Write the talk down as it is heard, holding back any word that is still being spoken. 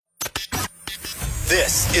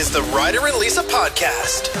This is the Ryder and Lisa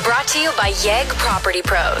podcast. Brought to you by Yegg Property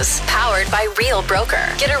Pros. Powered by Real Broker.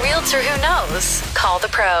 Get a realtor who knows. Call the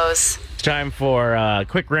pros. It's time for a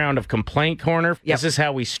quick round of Complaint Corner. Yep. This is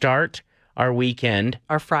how we start our weekend.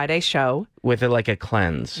 Our Friday show. With like a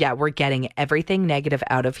cleanse. Yeah, we're getting everything negative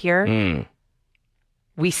out of here.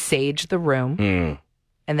 We sage the room.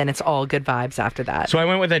 And then it's all good vibes after that. So I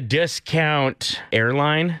went with a discount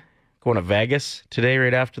airline going to Vegas today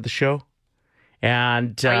right after the show.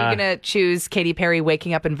 And are you going to choose Katy Perry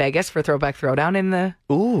waking up in Vegas for Throwback Throwdown in the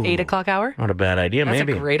 8 o'clock hour? Not a bad idea, That's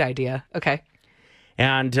maybe. a great idea. Okay.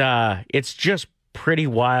 And it's just pretty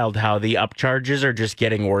wild how the upcharges are just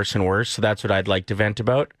getting worse and worse. So that's what I'd like to vent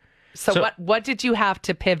about. So what did you have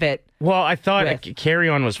to pivot? Well, I thought with? a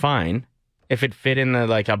carry-on was fine if it fit in the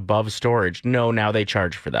like above storage. No, now they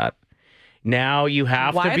charge for that. Now you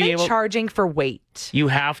have Why to be are they charging for weight? You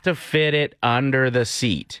have to fit it under the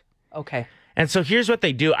seat. Okay. And so here's what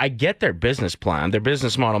they do. I get their business plan. Their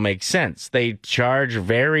business model makes sense. They charge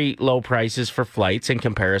very low prices for flights in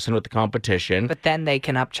comparison with the competition. But then they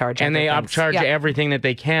can upcharge and they upcharge everything that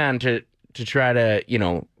they can to try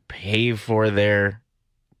to, pay for their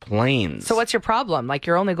planes. So what's your problem? Like,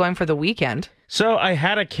 you're only going for the weekend. So I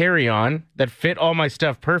had a carry-on that fit all my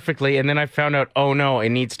stuff perfectly, and then I found out, oh no, it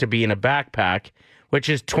needs to be in a backpack, which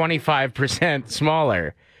is 25%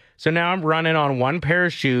 smaller. So now I'm running on one pair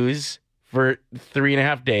of shoes for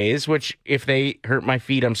 3.5 days, which if they hurt my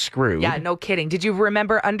feet, I'm screwed. Yeah, no kidding. Did you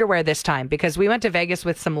remember underwear this time? Because we went to Vegas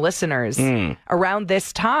with some listeners around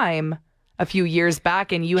this time a few years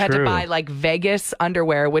back, and you had to buy like Vegas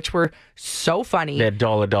underwear, which were so funny. They had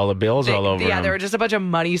dollar bills all over them. Yeah, there were just a bunch of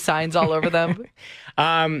money signs all over them.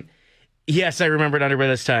 Yes, I remembered underwear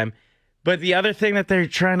this time. But the other thing that they're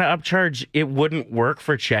trying to upcharge, it wouldn't work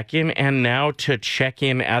for check-in, and now to check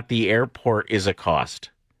in at the airport is a cost.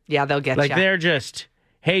 Yeah, they'll get like you. They're just,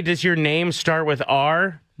 hey, does your name start with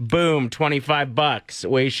R? Boom, $25.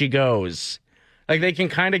 Away she goes. Like they can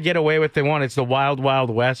kind of get away with what they want. It's the wild, wild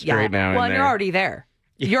west right now. Well, and you're already there.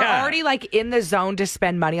 Yeah. You're already like in the zone to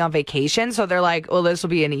spend money on vacation. So they're like, well, this will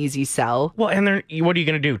be an easy sell. Well, and what are you going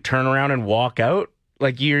to do? Turn around and walk out?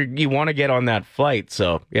 Like you want to get on that flight.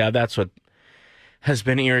 So yeah, that's what has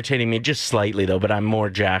been irritating me just slightly though. But I'm more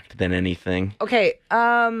jacked than anything. Okay.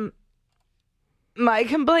 My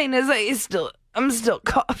complaint is I'm still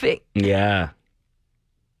coughing. Yeah.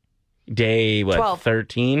 Day 12.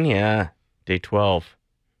 13? Yeah. Day 12.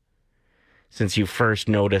 Since you first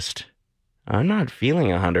noticed, I'm not feeling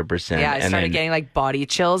 100%. Yeah, I started getting like body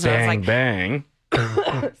chills. Bang, and I was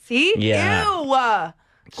bang. See? Yeah. Ew.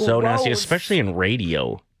 So Gross. nasty, especially in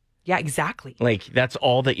radio. Yeah, exactly. Like, that's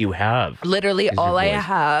all that you have. Literally all I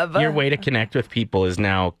have. Your way to connect with people is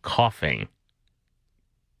now coughing.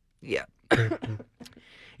 Yeah.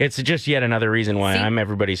 It's just yet another reason why I'm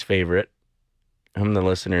everybody's favorite. I'm the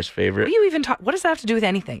listener's favorite. What do you even talk? What does that have to do with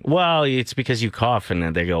anything? Well, it's because you cough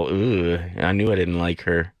and they go, ooh, I knew I didn't like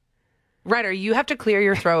her. Ryder, you have to clear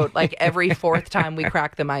your throat like every fourth time we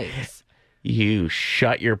crack the mics. You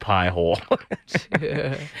shut your pie hole.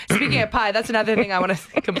 Speaking of pie, that's another thing I want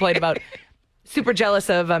to complain about. Super jealous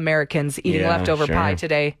of Americans eating leftover pie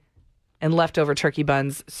today and leftover turkey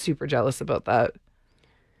buns. Super jealous about that.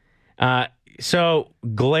 So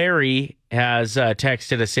Glary has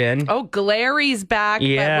texted us in. Oh, Glary's back, but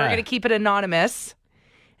we're going to keep it anonymous.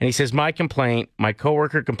 And he says, my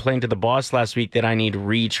coworker complained to the boss last week that I need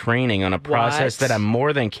retraining on a process that I'm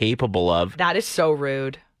more than capable of. That is so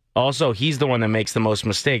rude. Also, he's the one that makes the most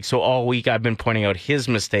mistakes. So all week I've been pointing out his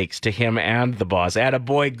mistakes to him and the boss.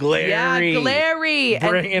 Attaboy, Glary. Yeah, Glary.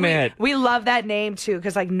 Bringing it. We love that name, too,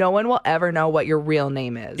 because like no one will ever know what your real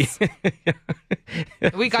name is.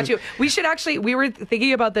 We got you. We were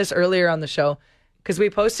thinking about this earlier on the show because we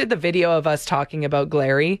posted the video of us talking about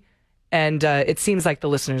Glary, and it seems like the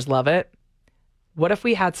listeners love it. What if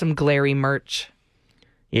we had some Glary merch?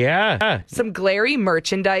 Yeah. Some Glary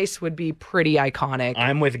merchandise would be pretty iconic.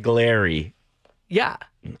 I'm with Glary. Yeah.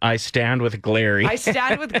 I stand with Glary. I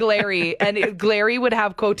stand with Glary, and Glary would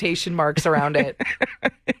have quotation marks around it.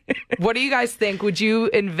 What do you guys think? Would you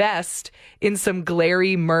invest in some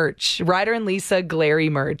Glary merch? Ryder and Lisa Glary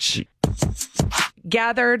merch.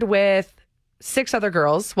 Gathered with 6 other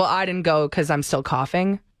girls. Well, I didn't go because I'm still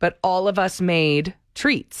coughing, but all of us made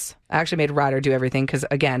treats. I actually made Ryder do everything because,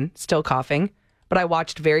 again, still coughing. But I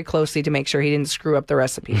watched very closely to make sure he didn't screw up the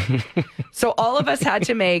recipe. So all of us had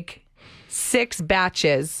to make 6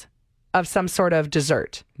 batches of some sort of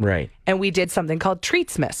dessert. Right. And we did something called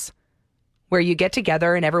Treatsmas, where you get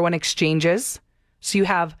together and everyone exchanges. So you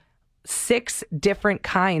have 6 different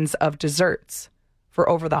kinds of desserts for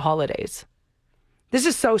over the holidays. This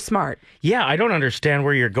is so smart. Yeah, I don't understand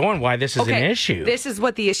where you're going, why this is an issue. This is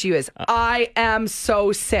what the issue is. I am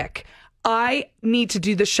so sick. I need to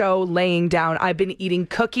do the show laying down. I've been eating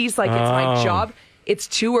cookies like it's my job. It's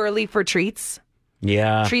too early for treats.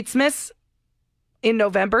 Yeah. Treatsmas in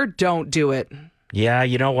November, don't do it. Yeah,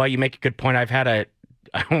 you know what? You make a good point. I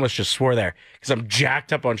almost just swore there because I'm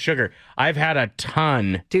jacked up on sugar. I've had a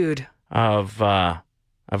ton, dude, of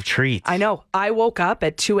treats. I know. I woke up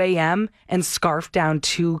at 2 a.m. and scarfed down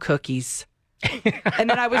 2 cookies. And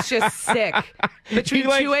then I was just sick between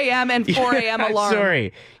 2 a.m. and 4 a.m. alarm.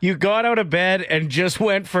 Sorry. You got out of bed and just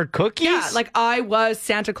went for cookies? Yeah, like I was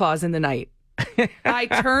Santa Claus in the night. I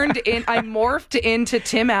morphed into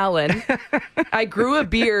Tim Allen. I grew a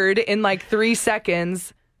beard in like 3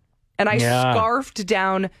 seconds. And I scarfed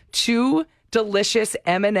down 2 delicious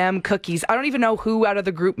M&M cookies. I don't even know who out of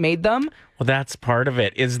the group made them. Well, that's part of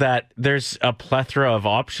it, is that there's a plethora of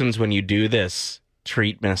options when you do this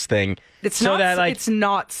treatmas thing. It's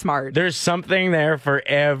not smart. There's something there for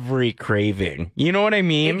every craving. You know what I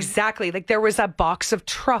mean? Exactly. Like there was a box of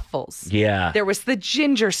truffles. Yeah. There was the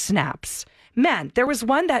ginger snaps. Man, there was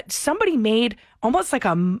one that somebody made almost like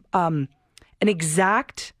an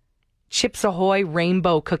exact Chips Ahoy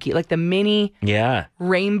rainbow cookie, like the mini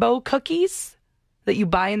rainbow cookies that you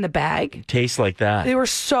buy in the bag. Tastes like that. They were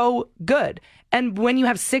so good. And when you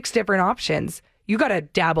have 6 different options, you got to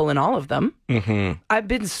dabble in all of them. Mm-hmm. I've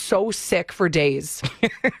been so sick for days.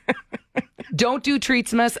 Don't do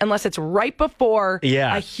Treatsmas unless it's right before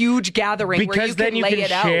a huge gathering because where you then can lay it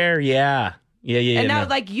share, out. Yeah. And now,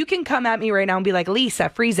 like, you can come at me right now and be like, Lisa,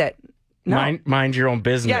 freeze it. No. Mind your own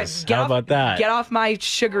business. How about that? Get off my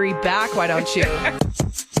sugary back, why don't you?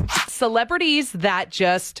 Celebrities that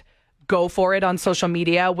just go for it on social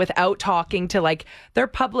media without talking to like their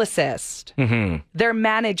publicist, their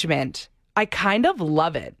management. I kind of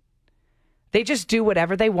love it. They just do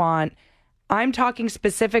whatever they want. I'm talking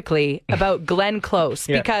specifically about Glenn Close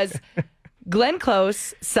because Glenn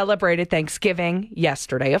Close celebrated Thanksgiving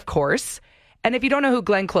yesterday, of course. And if you don't know who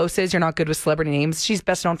Glenn Close is, you're not good with celebrity names. She's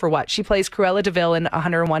best known for what? She plays Cruella DeVille in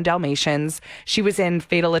 101 Dalmatians. She was in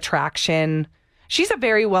Fatal Attraction. She's a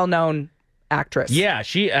very well-known actress. Yeah,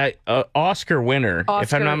 she Oscar winner,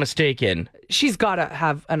 if I'm not mistaken. She's got to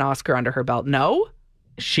have an Oscar under her belt. No?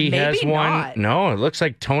 She Maybe has won. not. No, it looks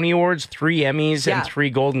like Tony Awards, 3 Emmys, and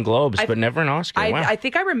 3 Golden Globes, but never an Oscar. Wow. I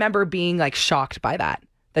think I remember being like shocked by that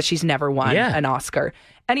she's never won an Oscar.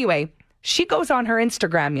 Anyway, she goes on her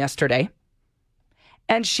Instagram yesterday.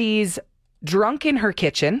 And she's drunk in her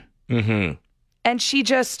kitchen, and she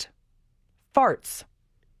just farts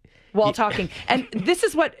while talking. And this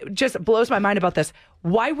is what just blows my mind about this.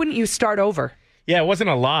 Why wouldn't you start over? Yeah, it wasn't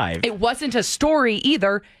a live. It wasn't a story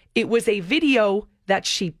either. It was a video that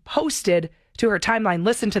she posted to her timeline.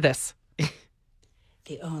 Listen to this.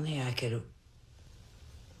 The only I could...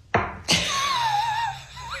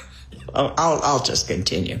 I'll just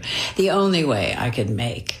continue. The only way I could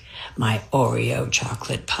make my Oreo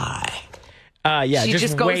chocolate pie. She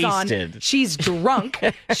just goes wasted. on. She's drunk.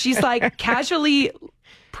 She's like casually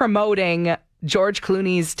promoting George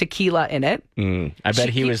Clooney's tequila in it. I bet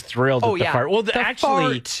he was thrilled with the fart. Well,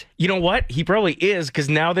 actually, you know what? He probably is because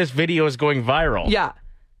now this video is going viral. Yeah.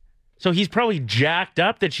 So he's probably jacked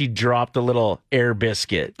up that she dropped a little air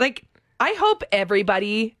biscuit. Like, I hope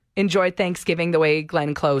everybody enjoyed Thanksgiving the way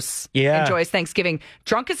Glenn Close enjoys Thanksgiving.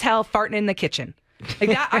 Drunk as hell, farting in the kitchen. Like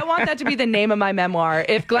that, I want that to be the name of my memoir.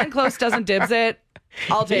 If Glenn Close doesn't dibs it,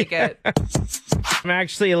 I'll take it. I'm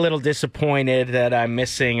actually a little disappointed that I'm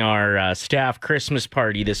missing our staff Christmas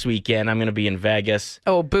party this weekend. I'm going to be in Vegas.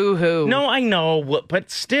 Oh, boo-hoo. No, I know,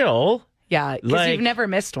 but still. Yeah, because you've never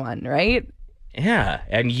missed one, right? Yeah,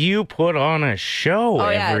 and you put on a show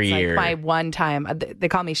every year. Like my one time. They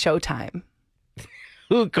call me Showtime.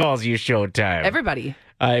 Who calls you Showtime? Everybody.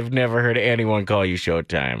 I've never heard anyone call you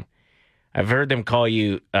Showtime. I've heard them call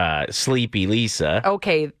you Sleepy Lisa.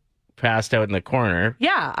 Okay. Passed out in the corner.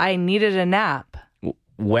 Yeah, I needed a nap.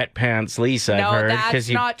 Wet Pants Lisa, no, I've heard. That's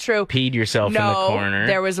you not true. Peed yourself in the corner.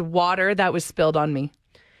 There was water that was spilled on me.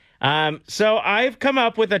 So I've come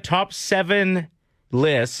up with a top 7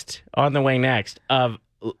 list on the way next of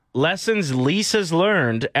lessons Lisa's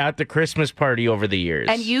learned at the Christmas party over the years.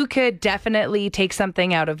 And you could definitely take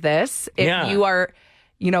something out of this. If you are,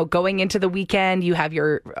 going into the weekend, you have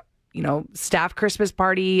your, staff Christmas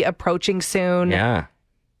party approaching soon. Yeah.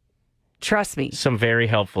 Trust me. Some very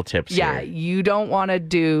helpful tips here. Yeah, you don't want to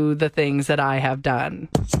do the things that I have done.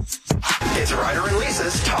 It's Ryder and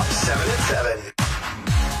Lisa's top 7 at 7.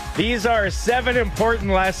 These are 7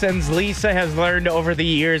 important lessons Lisa has learned over the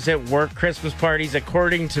years at work Christmas parties,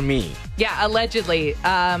 according to me. Yeah, allegedly.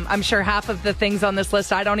 I'm sure half of the things on this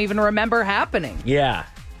list I don't even remember happening. Yeah.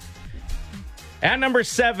 At number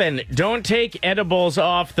 7, don't take edibles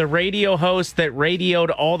off the radio host that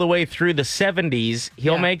radioed all the way through the 70s.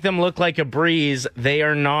 He'll make them look like a breeze. They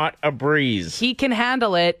are not a breeze. He can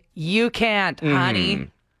handle it. You can't, honey.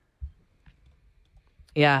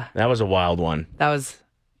 Yeah. That was a wild one. That was...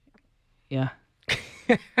 Yeah.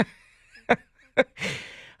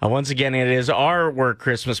 Once again, it is our work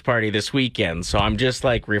Christmas party this weekend, so I'm just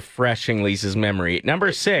like refreshing Lisa's memory.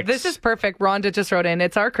 Number 6. This is perfect. Rhonda just wrote in,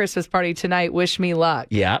 it's our Christmas party tonight. Wish me luck.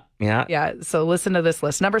 Yeah. Yeah, so listen to this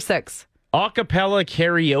list. Number 6. Acapella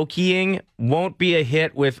karaokeing won't be a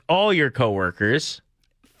hit with all your coworkers.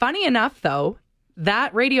 Funny enough, though,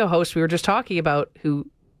 that radio host we were just talking about who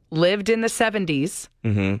lived in the 70s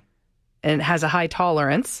and has a high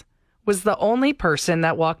tolerance was the only person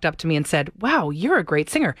that walked up to me and said, wow, you're a great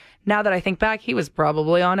singer. Now that I think back, he was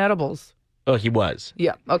probably on edibles. Oh, he was.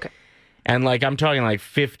 Yeah, okay. And like, I'm talking like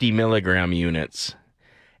 50 milligram units.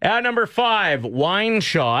 At number 5, wine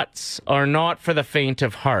shots are not for the faint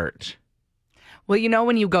of heart. Well, you know,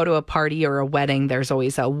 when you go to a party or a wedding, there's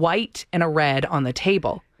always a white and a red on the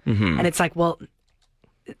table. And it's like, well,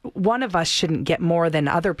 one of us shouldn't get more than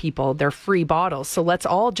other people. They're free bottles. So let's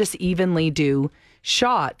all just evenly do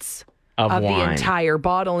shots of the entire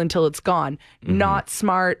bottle until it's gone. Not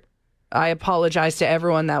smart. I apologize to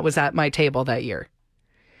everyone that was at my table that year.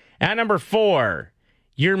 At number 4,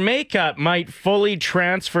 your makeup might fully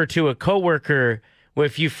transfer to a coworker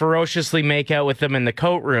if you ferociously make out with them in the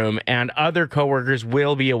coat room, and other coworkers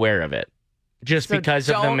will be aware of it just So because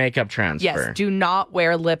of the makeup transfer. Yes, do not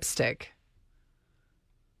wear lipstick.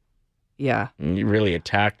 Yeah. You really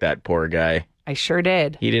attacked that poor guy. I sure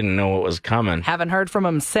did. He didn't know what was coming. Haven't heard from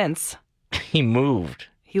him since. He moved.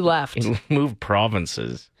 He left. He moved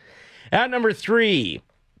provinces. At number 3,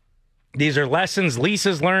 these are lessons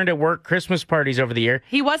Lisa's learned at work Christmas parties over the year.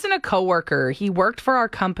 He wasn't a coworker. He worked for our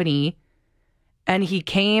company, and he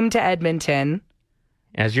came to Edmonton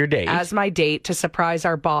As your date. as my date to surprise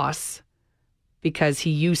our boss because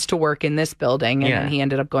he used to work in this building and then he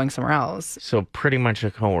ended up going somewhere else. So pretty much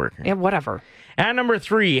a coworker. Yeah, whatever. At number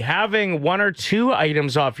 3, having 1 or 2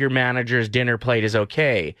 items off your manager's dinner plate is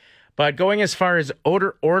okay. But going as far as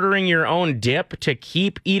ordering your own dip to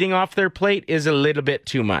keep eating off their plate is a little bit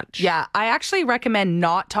too much. Yeah, I actually recommend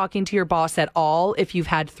not talking to your boss at all if you've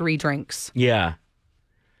had 3 drinks. Yeah.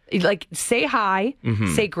 Like, say hi,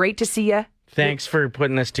 say great to see you. Thanks for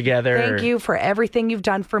putting this together. Thank you for everything you've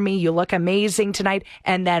done for me. You look amazing tonight.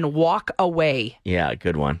 And then walk away. Yeah,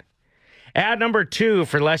 good one. At number 2,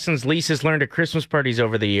 for lessons Lisa's learned at Christmas parties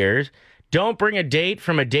over the years, don't bring a date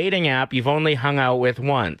from a dating app you've only hung out with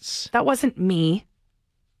once. That wasn't me.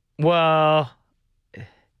 Well,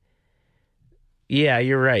 yeah,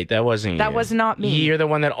 you're right. That wasn't you. That was not me. You're the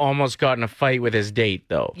one that almost got in a fight with his date,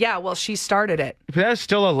 though. Yeah, well, she started it. But that's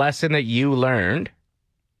still a lesson that you learned.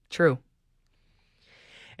 True.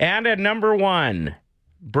 And at number 1,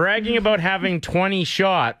 bragging about having 20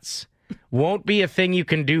 shots won't be a thing you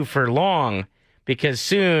can do for long because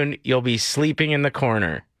soon you'll be sleeping in the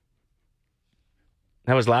corner.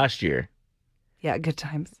 That was last year. Yeah, good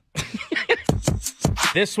times.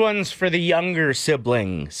 This one's for the younger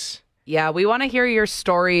siblings. Yeah, we want to hear your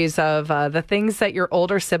stories of the things that your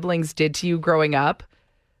older siblings did to you growing up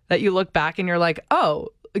that you look back and you're like, oh,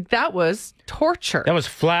 that was torture. That was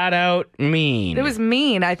flat out mean. It was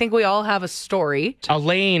mean. I think we all have a story.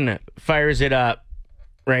 Elaine fires it up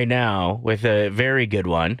right now with a very good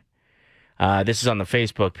one. This is on the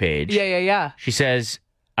Facebook page. Yeah. She says,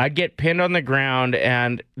 I'd get pinned on the ground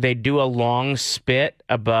and they'd do a long spit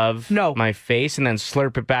above my face and then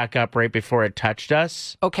slurp it back up right before it touched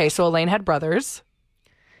us. Okay, so Elaine had brothers.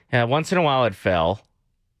 Yeah, once in a while it fell,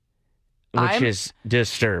 which is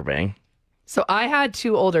disturbing. So I had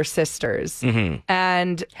 2 older sisters,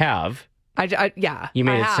 and yeah. You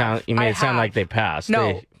made it sound like they passed.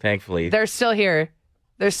 No, thankfully they're still here.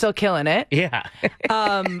 They're still killing it. Yeah.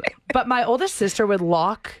 But my oldest sister would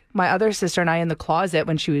lock my other sister and I in the closet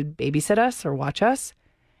when she would babysit us or watch us,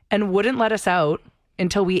 and wouldn't let us out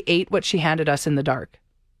until we ate what she handed us in the dark.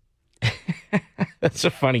 That's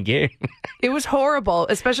a funny game. It was horrible,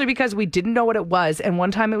 especially because we didn't know what it was. And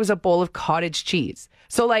one time it was a bowl of cottage cheese.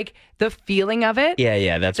 So like the feeling of it.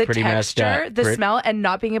 Yeah, that's the pretty texture, messed up. The smell, and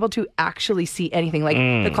not being able to actually see anything. Like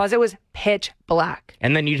the closet was pitch black.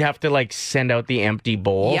 And then you'd have to like send out the empty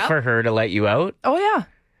bowl for her to let you out. Oh yeah.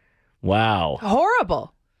 Wow.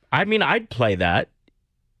 Horrible. I mean, I'd play that.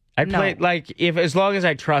 I'd play like as long as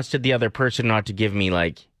I trusted the other person not to give me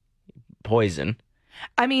like poison.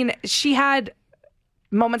 I mean, she had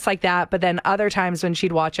moments like that, but then other times when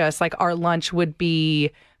she'd watch us, like our lunch would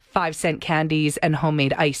be 5-cent candies and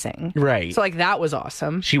homemade icing. Right. So like that was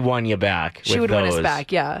awesome. She won you back. She would win us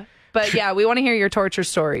back, yeah. But yeah, we want to hear your torture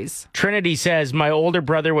stories. Trinity says, my older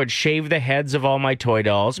brother would shave the heads of all my toy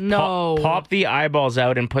dolls, No. pop the eyeballs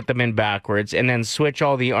out and put them in backwards, and then switch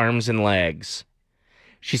all the arms and legs.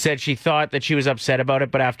 She said she thought that she was upset about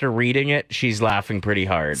it, but after reading it, she's laughing pretty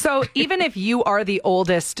hard. So even if you are the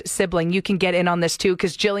oldest sibling, you can get in on this too,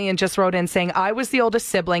 because Jillian just wrote in saying, I was the oldest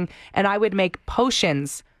sibling, and I would make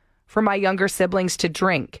potions for my younger siblings to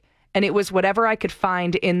drink. And it was whatever I could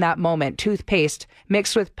find in that moment. Toothpaste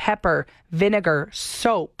mixed with pepper, vinegar,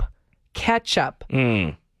 soap, ketchup.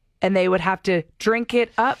 And they would have to drink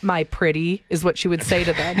it up, my pretty, is what she would say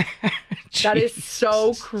to them. That is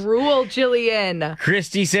so cruel, Jillian.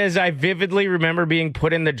 Christy says, I vividly remember being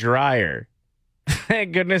put in the dryer.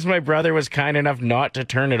 Thank goodness my brother was kind enough not to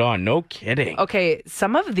turn it on. No kidding. Okay,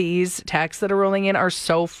 some of these texts that are rolling in are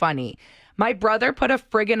so funny. My brother put a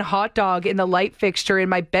friggin' hot dog in the light fixture in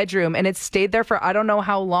my bedroom, and it stayed there for I don't know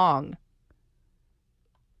how long.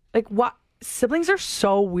 Like, what? Siblings are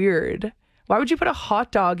so weird. Why would you put a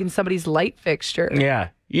hot dog in somebody's light fixture? Yeah.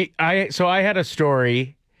 So I had a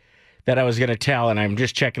story that I was going to tell, and I'm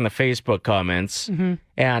just checking the Facebook comments,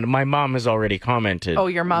 and my mom has already commented. Oh,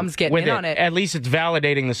 your mom's getting in on it. At least it's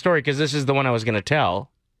validating the story, because this is the one I was going to tell,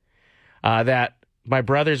 that my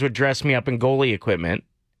brothers would dress me up in goalie equipment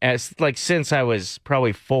since I was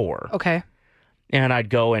probably 4. Okay. And I'd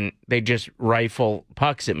go and they'd just rifle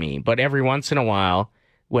pucks at me. But every once in a while,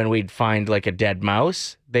 when we'd find like a dead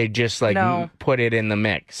mouse, they'd just put it in the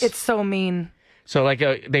mix. It's so mean. So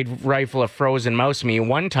they'd rifle a frozen mouse at me.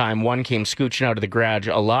 One time, one came scooching out of the garage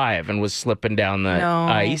alive and was slipping down the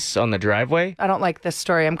ice on the driveway. I don't like this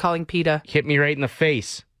story. I'm calling PETA. Hit me right in the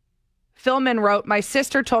face. Philman wrote, my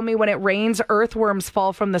sister told me when it rains, earthworms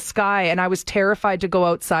fall from the sky, and I was terrified to go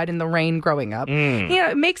outside in the rain growing up.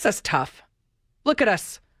 It makes us tough. Look at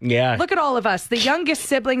us. Yeah. Look at all of us. The youngest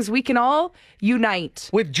siblings, we can all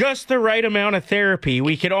unite. With just the right amount of therapy,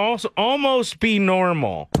 we could also almost be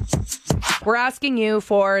normal. We're asking you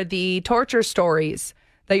for the torture stories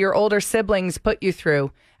that your older siblings put you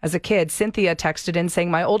through. As a kid, Cynthia texted in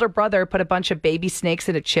saying, my older brother put a bunch of baby snakes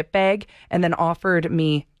in a chip bag and then offered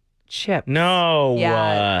me chips. No.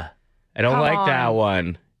 Yeah. I don't like that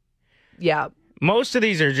one. Yeah. Most of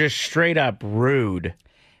these are just straight up rude.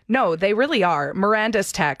 No, they really are.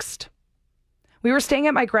 Miranda's text. We were staying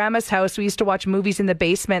at my grandma's house. We used to watch movies in the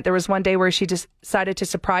basement. There was one day where she decided to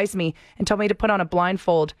surprise me and told me to put on a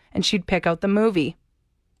blindfold and she'd pick out the movie.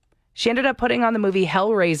 She ended up putting on the movie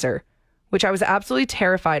Hellraiser, which I was absolutely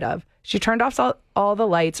terrified of. She turned off all the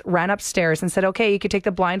lights, ran upstairs and said, okay, you could take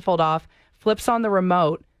the blindfold off, flips on the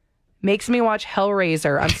remote, makes me watch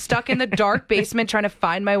Hellraiser. I'm stuck in the dark basement trying to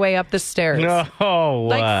find my way up the stairs.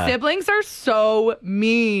 No. Siblings are so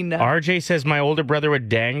mean. RJ says my older brother would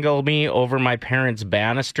dangle me over my parents'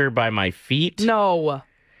 banister by my feet. No.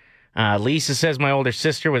 Lisa says my older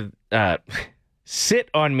sister would sit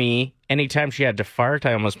on me anytime she had to fart.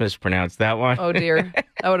 I almost mispronounced that one. Oh dear.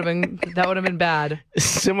 That would have been bad.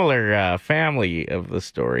 Similar family of the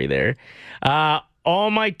story there.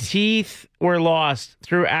 All my teeth were lost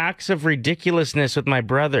through acts of ridiculousness with my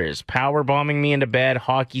brothers. Power bombing me into bed,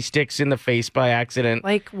 hockey sticks in the face by accident.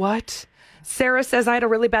 Like what? Sarah says I had a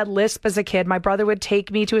really bad lisp as a kid. My brother would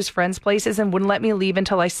take me to his friends' places and wouldn't let me leave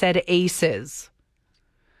until I said aces.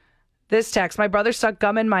 This text, my brother stuck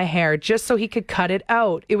gum in my hair just so he could cut it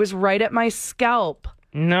out. It was right at my scalp.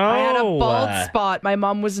 No. I had a bald spot. My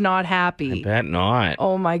mom was not happy. I bet not.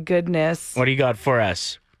 Oh my goodness. What do you got for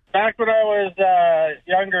us? Back when I was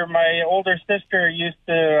younger, my older sister used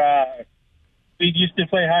to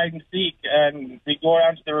play hide and seek, and we'd go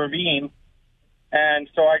down to the ravine, and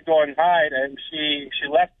so I'd go and hide, and she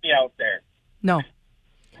left me out there. No.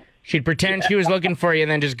 She'd pretend she was looking for you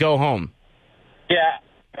and then just go home. Yeah.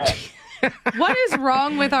 What is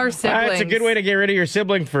wrong with our siblings? That's a good way to get rid of your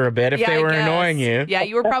sibling for a bit if they were annoying you. Yeah,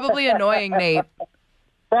 you were probably annoying, Nate.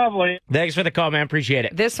 Probably. Thanks for the call, man. Appreciate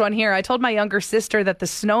it. This one here, I told my younger sister that the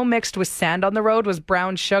snow mixed with sand on the road was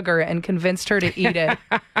brown sugar and convinced her to eat it.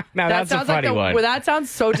 Now, that's a funny one. Well, that sounds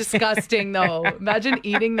so disgusting, though. Imagine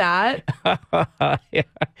eating that. Yeah.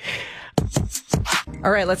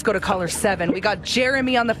 All right, let's go to caller 7. We got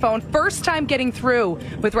Jeremy on the phone. First time getting through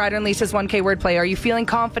with Ryder and Lisa's 1K wordplay. Are you feeling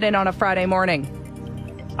confident on a Friday morning?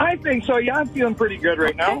 I think so. Yeah, I'm feeling pretty good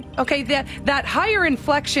right now. Okay, that higher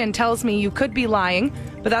inflection tells me you could be lying,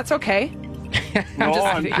 but that's okay.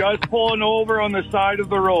 I'm just pulling over on the side of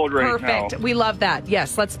the road right now. Perfect. We love that.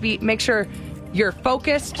 Yes, make sure You're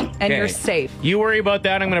focused and you're safe. You worry about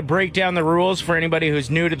that. I'm going to break down the rules for anybody who's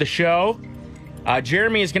new to the show.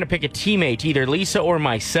 Jeremy is going to pick a teammate, either Lisa or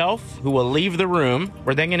myself, who will leave the room.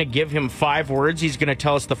 We're then going to give him 5 words. He's going to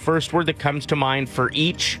tell us the first word that comes to mind for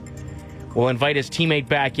each. We'll invite his teammate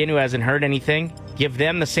back in who hasn't heard anything, give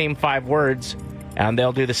them the same 5 words, and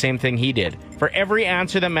they'll do the same thing he did. For every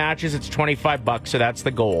answer that matches, it's $25, so that's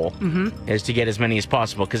the goal, is to get as many as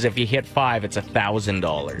possible, because if you hit 5, it's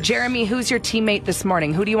 $1,000. Jeremy, who's your teammate this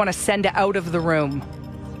morning? Who do you want to send out of the room?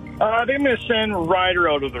 I think I'm going to send Ryder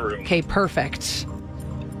out of the room. Okay, perfect.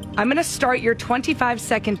 I'm going to start your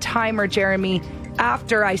 25-second timer, Jeremy,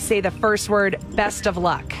 after I say the first word, best of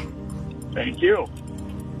luck. Thank you.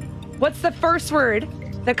 What's the first word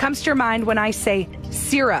that comes to your mind when I say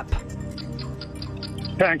syrup?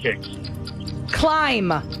 Pancakes.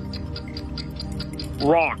 Climb.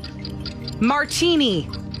 Rock. Martini.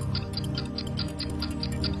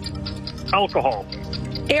 Alcohol.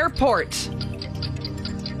 Airport.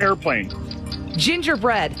 Airplane.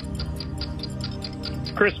 Gingerbread.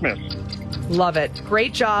 Christmas. Love it.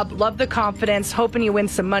 Great job. Love the confidence. Hoping you win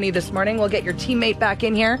some money this morning. We'll get your teammate back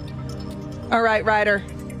in here. All right, Ryder.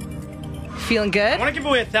 Feeling good? I want to give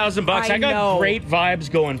away $1,000. I got know. great vibes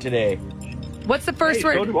going today. What's the first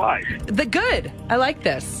word? So do I. The good. I like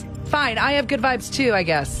this. Fine. I have good vibes too, I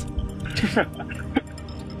guess.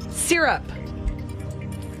 Syrup.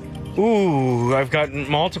 Ooh, I've got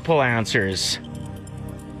multiple answers.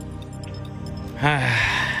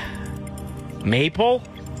 Maple?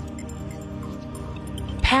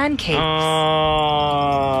 Pancakes.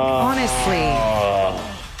 Honestly.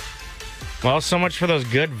 Well, so much for those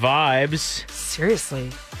good vibes. Seriously.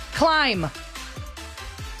 Climb.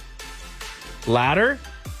 Ladder?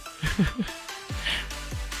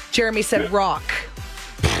 Jeremy said rock.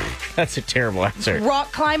 That's a terrible answer.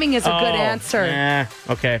 Rock climbing is a good answer.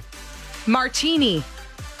 Okay. Martini.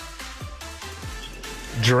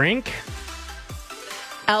 Drink?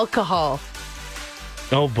 Alcohol.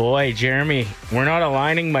 Oh boy, Jeremy. We're not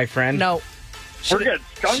aligning, my friend. No. We're getting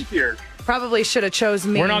skunked here. Probably should have chose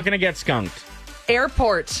me. We're not going to get skunked.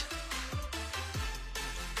 Airport.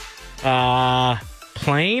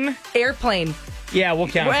 Plane? Airplane. Yeah, we'll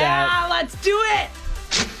count that. Well, let's do it.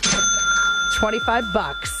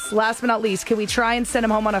 $25. Last but not least, can we try and send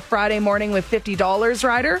him home on a Friday morning with $50,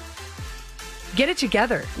 Ryder? Get it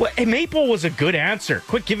together. Well, maple was a good answer.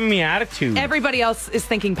 Quit giving me attitude. Everybody else is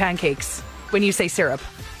thinking pancakes when you say syrup.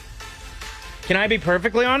 Can I be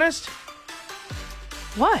perfectly honest?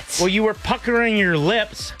 What? Well, you were puckering your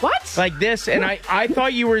lips. What? Like this, and I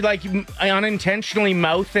thought you were like unintentionally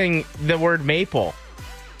mouthing the word maple.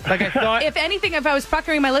 Like I thought. If anything, if I was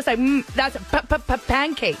puckering my lips, that's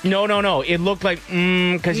pancake. No. It looked like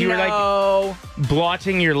because you were like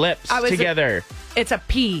blotting your lips together. It's a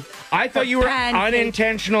P. I thought you were pancake.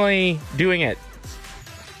 unintentionally doing it.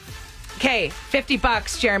 Okay,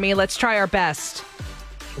 $50, Jeremy. Let's try our best.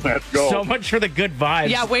 Let's go. So much for the good vibes.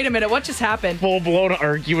 Yeah, wait a minute. What just happened? Full-blown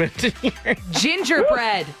argument here.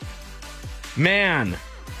 Gingerbread. Man.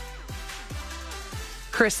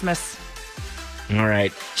 Christmas. All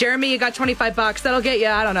right. Jeremy, you got $25. That'll get you,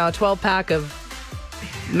 I don't know, a 12-pack of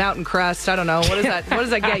Mountain Crust. I don't know. What does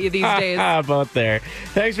that get you these days? About there.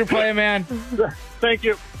 Thanks for playing, man. Thank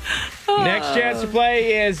you. Next chance to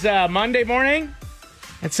play is Monday morning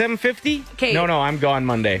at 7:50. Okay. No, I'm gone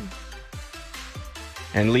Monday.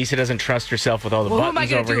 And Lisa doesn't trust herself with all the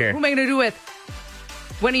buttons over here. Who am I going to do with?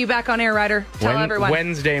 When are you back on air, Ryder? Tell everyone.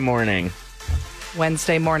 Wednesday morning.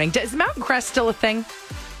 Wednesday morning. Is Mountain Crest still a thing?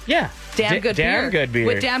 Yeah. Damn good beer.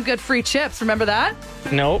 With damn good free chips. Remember that?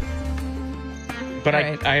 Nope. But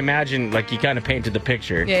right. I imagine, like, you kind of painted the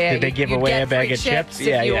picture. Yeah. Did they give away a bag of chips?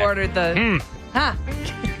 If you ordered the... Huh.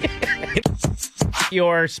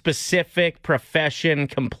 Your specific profession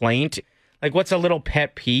complaint. Like, what's a little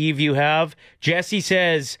pet peeve you have? Jesse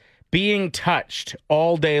says, being touched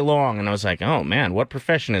all day long. And I was like, oh, man, what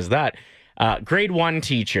profession is that? Grade 1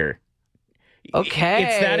 teacher. Okay.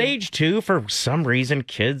 It's that age, too. For some reason,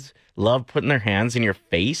 kids love putting their hands in your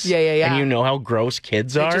face. Yeah. And you know how gross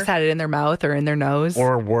kids are. They just had it in their mouth or in their nose.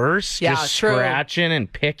 Or worse, just true. scratching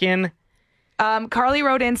and picking. Carly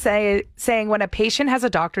wrote in saying when a patient has a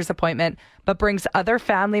doctor's appointment but brings other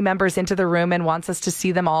family members into the room and wants us to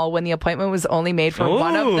see them all when the appointment was only made for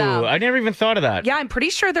one of them. I never even thought of that. Yeah, I'm pretty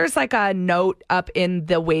sure there's like a note up in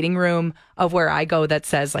the waiting room of where I go that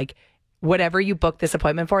says like, whatever you book this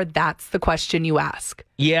appointment for, that's the question you ask.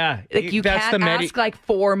 Yeah. Like you can't ask like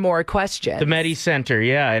 4 more questions. The Medi Center,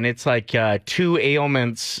 yeah. And it's like 2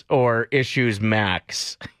 ailments or issues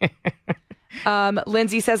max.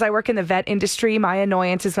 Lindsay says, I work in the vet industry. My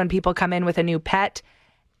annoyance is when people come in with a new pet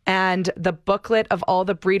and the booklet of all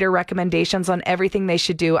the breeder recommendations on everything they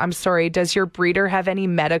should do. I'm sorry, does your breeder have any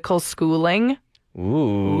medical schooling?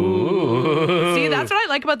 Ooh. See, that's what I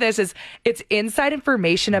like about this is it's inside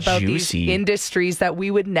information about Juicy. these industries that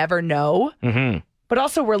we would never know. Mm-hmm. But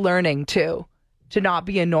also we're learning too to not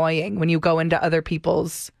be annoying when you go into other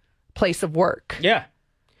people's place of work. Yeah.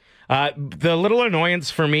 The little annoyance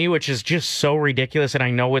for me, which is just so ridiculous, and I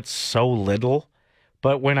know it's so little,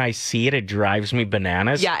 but when I see it, it drives me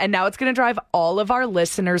bananas. Yeah, and now it's going to drive all of our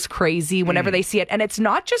listeners crazy whenever they see it. And it's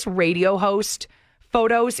not just radio host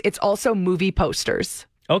photos, it's also movie posters.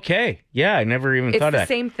 Okay. Yeah, I never even It's thought of the that.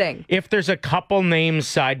 same thing. If there's a couple names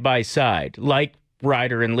side by side, like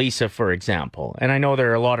Ryder and Lisa, for example, and I know there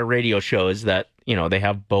are a lot of radio shows that, they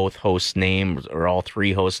have both host names or all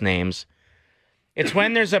three host names. It's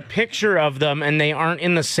when there's a picture of them and they aren't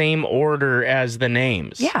in the same order as the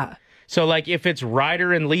names. Yeah. So, like, if it's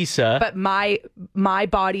Ryder and Lisa... But my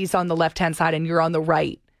body's on the left-hand side and you're on the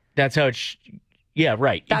right. That's how it's... Yeah,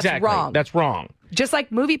 right. That's exactly. wrong. That's wrong. Just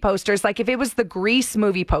like movie posters, like if it was the Grease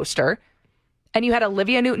movie poster and you had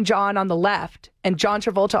Olivia Newton-John on the left and John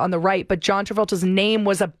Travolta on the right, but John Travolta's name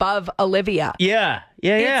was above Olivia. Yeah.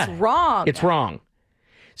 It's wrong. It's wrong.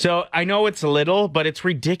 So I know it's little, but it's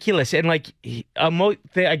ridiculous. And like,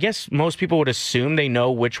 I guess most people would assume they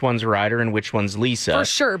know which one's Ryder and which one's Lisa. For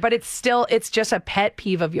sure, but it's just a pet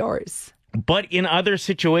peeve of yours. But in other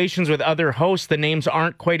situations with other hosts, the names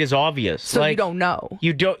aren't quite as obvious. So you don't know.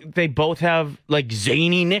 They both have like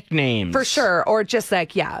zany nicknames. For sure. Or just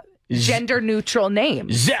like, gender neutral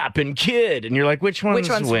names. Zap and Kid. And you're like, which one's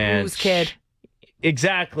whose kid?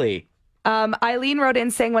 Exactly. Eileen wrote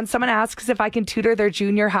in saying, when someone asks if I can tutor their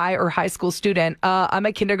junior high or high school student, I'm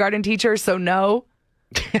a kindergarten teacher, so no.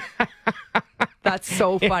 That's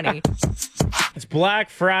so funny. It's Black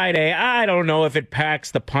Friday. I don't know if it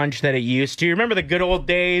packs the punch that it used to. Remember the good old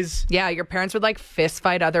days? Yeah, your parents would like fist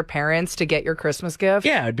fight other parents to get your Christmas gift.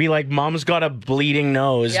 Yeah, it'd be like mom's got a bleeding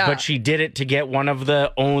nose, but she did it to get one of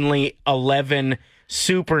the only 11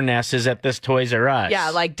 Super Nesses at this Toys R Us.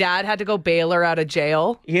 Yeah, like dad had to go bail her out of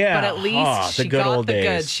jail. Yeah. But at least the she good got old the days.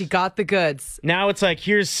 goods. She got the goods. Now it's like,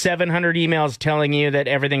 here's 700 emails telling you that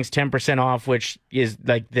everything's 10% off, which is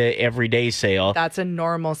like the everyday sale. That's a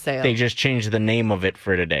normal sale. They just changed the name of it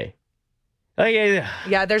for today. Oh, yeah.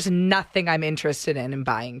 Yeah, there's nothing I'm interested in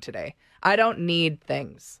buying today. I don't need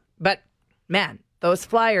things. But man, those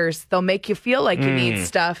flyers, they'll make you feel like you need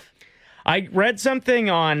stuff. I read something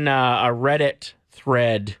on a Reddit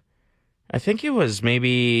thread. I think it was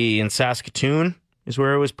maybe in Saskatoon is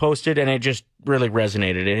where it was posted, and it just really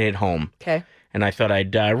resonated. It hit home. Okay. And I thought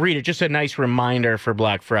I'd read it. Just a nice reminder for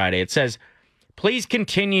Black Friday. It says, please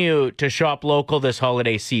continue to shop local this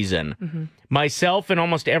holiday season. Mm-hmm. Myself and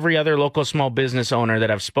almost every other local small business owner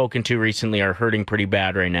that I've spoken to recently are hurting pretty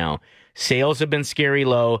bad right now. Sales have been scary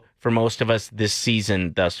low for most of us this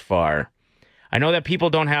season thus far. I know that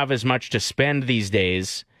people don't have as much to spend these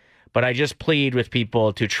days, but I just plead with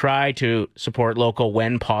people to try to support local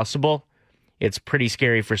when possible. It's pretty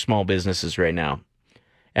scary for small businesses right now.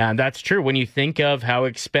 And that's true. When you think of how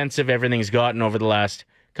expensive everything's gotten over the last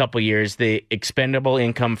couple years, the expendable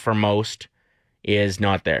income for most is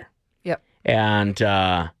not there. Yep.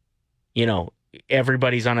 And,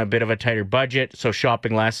 everybody's on a bit of a tighter budget, so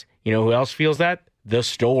shopping less. You know who else feels that? The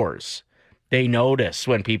stores. They notice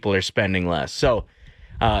when people are spending less. So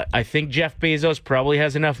I think Jeff Bezos probably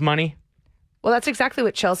has enough money. Well, that's exactly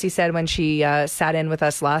what Chelsea said when she sat in with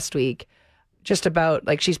us last week, just about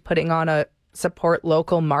like she's putting on a support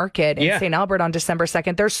local market in St. Albert on December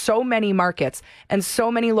 2nd. There's so many markets and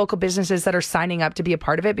so many local businesses that are signing up to be a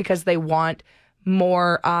part of it because they want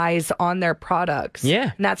more eyes on their products.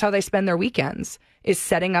 Yeah. And that's how they spend their weekends, is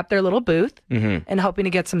setting up their little booth and hoping to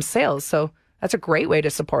get some sales. So that's a great way to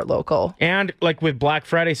support local. And like with Black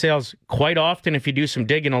Friday sales, quite often, if you do some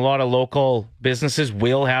digging, a lot of local businesses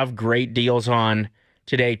will have great deals on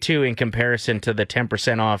today, too, in comparison to the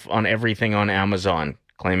 10% off on everything on Amazon,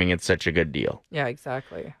 claiming it's such a good deal. Yeah,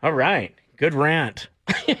 exactly. All right. Good rant.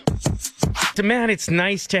 Man, it's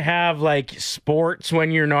nice to have like sports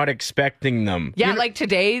when you're not expecting them. Yeah, like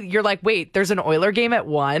today, you're like, wait, there's an Oiler game at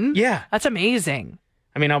 1? Yeah. That's amazing.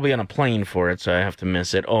 I mean, I'll be on a plane for it, so I have to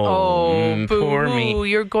miss it. Oh, poor me.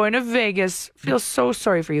 You're going to Vegas. Feel so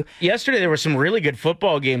sorry for you. Yesterday, there were some really good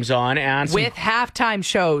football games on. And some with halftime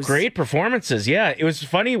shows. Great performances, yeah. It was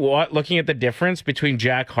funny looking at the difference between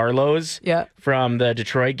Jack Harlow's from the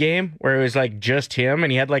Detroit game, where it was like just him,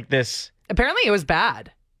 and he had like this... Apparently, it was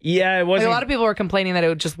bad. Yeah, it wasn't... Like, a lot of people were complaining that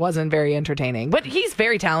it just wasn't very entertaining. But he's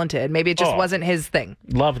very talented. Maybe it just wasn't his thing.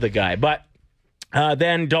 Love the guy. But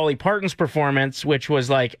Then Dolly Parton's performance, which was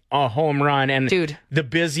like a home run and Dude. the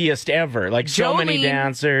busiest ever. Like so many Jolene-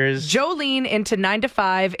 dancers. Jolene into 9 to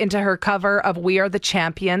 5 into her cover of We Are the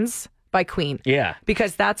Champions by Queen. Yeah.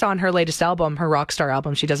 Because that's on her latest album, her Rockstar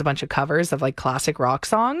album. She does a bunch of covers of like classic rock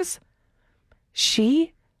songs.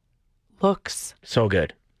 She looks... So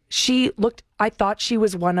good. I thought she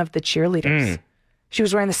was one of the cheerleaders. She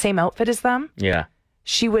was wearing the same outfit as them. Yeah.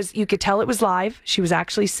 You could tell it was live. She was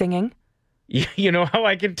actually singing. You know how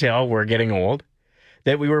I can tell we're getting old?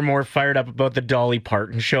 That we were more fired up about the Dolly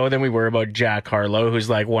Parton show than we were about Jack Harlow, who's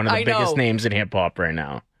like one of the biggest names in hip hop right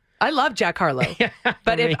now. I love Jack Harlow.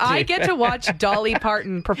 But if I get to watch Dolly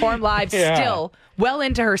Parton perform live still well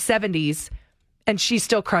into her 70s and she's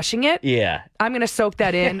still crushing it, I'm going to soak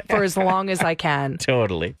that in for as long as I can.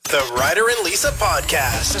 Totally. The Ryder and Lisa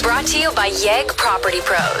Podcast. Brought to you by Yegg Property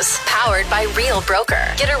Pros. Powered by Real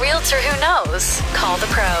Broker. Get a realtor who knows. Call the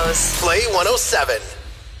pros. Play 107.